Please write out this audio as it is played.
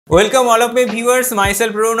Welcome all of my viewers,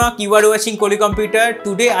 myself Ronak, you are watching Koli Computer.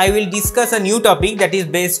 Today I will discuss a new topic that is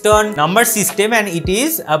based on number system and it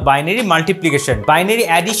is a binary multiplication. Binary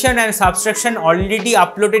addition and subtraction already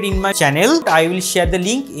uploaded in my channel. I will share the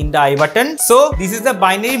link in the I button. So this is the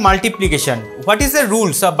binary multiplication. What is the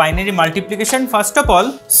rules of binary multiplication? First of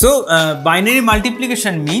all, binary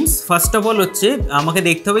multiplication means first of all হচ্ছে আমাকে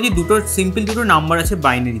দেখতে হবে যে দুটো simple দুটো number আছে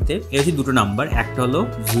বাইনারিতে। এই হচ্ছে দুটো নাম্বার, একটা হলো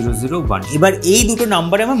 001। এবার এই দুটো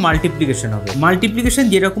নাম্বারে আমার মাল্টিপ্লিকেশন হবে। মাল্টিপ্লিকেশন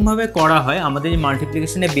যেরকম ভাবে করা হয় আমাদের এই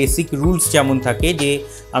মাল্টিপ্লিকেশনের বেসিক রুলস যেমন থাকে যে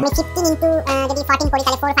আমি 15 ইনটু যদি 14 করি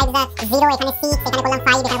তাহলে 4 5 দা 0, এখানে 6, এখানে করলাম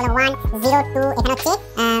 5, এখানে করলাম 1 0 2, এখানে হচ্ছে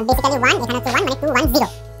বেসিক্যালি 1, এখানে হচ্ছে 1 মানে 2 1 0।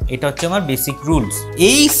 এটা হচ্ছে আমার বেসিক রুলস।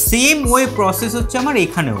 এই সেম ওয়ে প্রসেস হচ্ছে আমার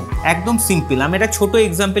এখানেও, একদম সিম্পল। আমি একটা ছোট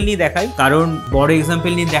এক্সাম্পল নিয়ে দেখাই, কারণ বড়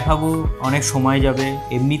এক্সাম্পল নিয়ে দেখাবো অনেক সময় যাবে।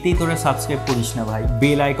 এমনিতেই তোরা সাবস্ক্রাইব করিস না ভাই,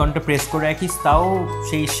 বেল আইকনটা প্রেস করে রাখিস, তাও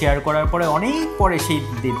সেই শেয়ার করার পরে অনেক পরে সেই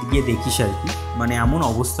গিয়ে দেখিস আর কি। মানে এমন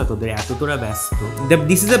অবস্থা তোদের, এত তোরা ব্যস্ত।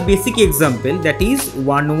 This is a basic example that is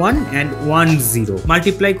 1 1 and 1 0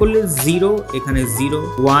 multiply করলে 0, এখানে 0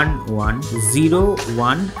 1 1 0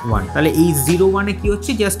 1 1। তাহলে এই 0 1 এ কি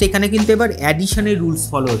হচ্ছে, জাস্ট এখানে কিন্তু এবার অ্যাডিশনের রুলস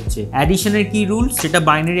ফলো হচ্ছে। অ্যাডিশনের কি রুলস সেটা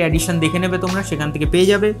বাইনারি অ্যাডিশন দেখে নেবে তোমরা, সেখান থেকে পেয়ে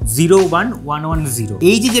যাবে 0 1 1 1 0।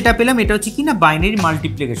 এই যে যেটা পেলাম এটা হচ্ছে কি না বাইনারি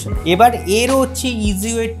মাল্টিপ্লিকেশন। এবার এরও হচ্ছে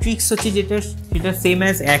ইজি ওয়ে ট্রিক্স হচ্ছে যেটা সেটা সেম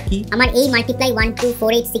অ্যাজ একই। আমার এই মাল্টিপ্লাই 1 2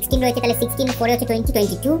 4 8 16 রয়েছে, তাহলে 16 4 হচ্ছে 20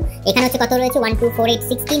 22। এখানে হচ্ছে কত রয়েছে 1 2 4 8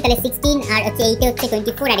 16, তাহলে 16 আর হচ্ছে 8 হচ্ছে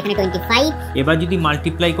 24 আর এখানে 25। এবার যদি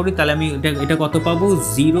মাল্টিপ্লাই করি তাহলে আমি এটা কত পাবো,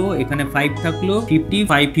 0 এখানে 5 থাকলো 50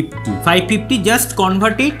 550 550 just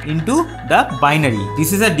convert it into the binary. This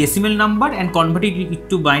is a decimal number and convert it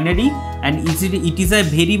to binary, and it is a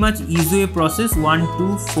very much easier process. 1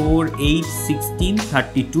 2 4 8 16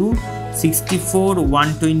 32 64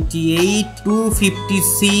 128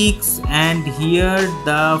 256 and here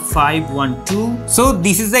the 512. So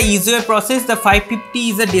this is the easier process. The 550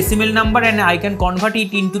 is a decimal number and I can convert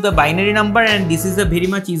it into the binary number, and this is a very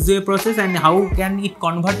much easier process. And how can it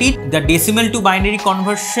convert it? The decimal to binary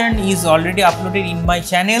conversion is already uploaded in my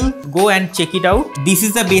channel. Go and check it out. This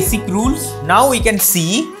is the basic rules. Now we can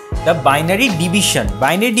see the binary division.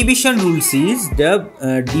 Binary division rules is the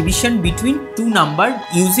division between two numbers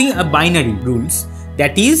using a binary rules,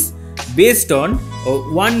 that is based on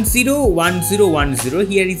 1 0 1 0 1 0.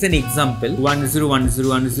 Here is an example, 1 0 1 0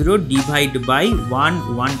 1 0 divide by 1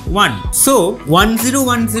 1 1. So 1 0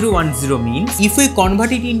 1 0 1 0 means if we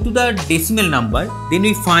convert it into the decimal number, then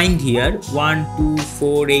we find here 1 2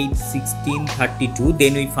 4 8 16 32,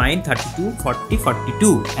 then we find 32 40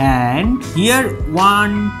 42, and here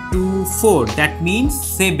 1 2 4, that means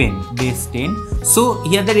 7 base 10. So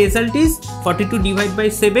here the result is 42 divided by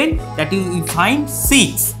 7, that is we find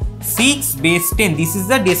 6 base 10. This is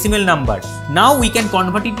the decimal number. Now we can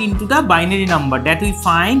convert it into the binary number, that we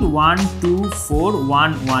find 1 2 4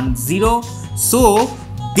 1 1 0. So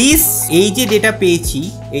this এই যে data পেয়েছি,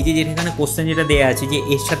 এই যে যেখানে question যেটা দেয়া আছে যে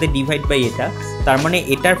এর সাথে ডিভাইড বাই এটা, তার মানে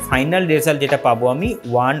এটার ফাইনাল রেজাল্ট যেটা পাবো আমি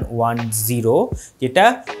 110, যেটা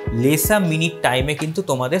লেসা মিনিট টাইমে কিন্তু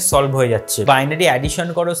তোমাদের সলভ হয়ে যাচ্ছে। বাইনারি অ্যাডিশন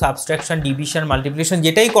করো, সাবট্রাকশন, ডিভিশন, মাল্টিপ্লিকেশন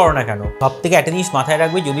যেটাই করো না কেন, সব থেকে একটা জিনিস মাথায়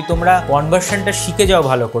রাখবে, যদি তোমরা কনভার্সনটা শিখে যাও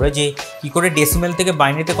ভালো করে, যে কি করে ডেসিমেল থেকে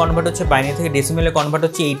বাইনারিতে কনভার্ট হচ্ছে, বাইনারি থেকে ডেসিমেলে কনভার্ট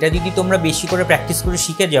হচ্ছে, এইটা যদি তোমরা বেশি করে প্র্যাকটিস করে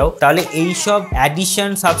শিখে যাও, তাহলে এই সব অ্যাডিশন,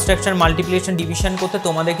 সাবট্রাকশন, মাল্টিপ্লিকেশন, ডিভিশন করতে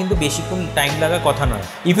তোমাদের কিন্তু বেশিক্ষণ টাইম লাগার কথা নয়।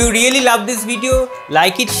 If you really love this video,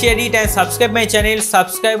 like it, share it and subscribe my channel.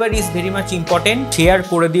 Subscriber is very much important. Share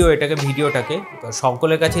করে দিও এটাকে, ভিডিওটাকে,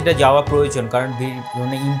 সকলের কাছে এটা যাওয়া প্রয়োজন, কারণ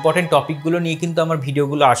ইম্পর্টেন্ট টপিকগুলো নিয়ে কিন্তু আমার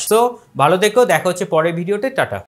ভিডিওগুলো আসছে। ভালো থেকো, দেখা হচ্ছে পরের ভিডিওতে। টাটা।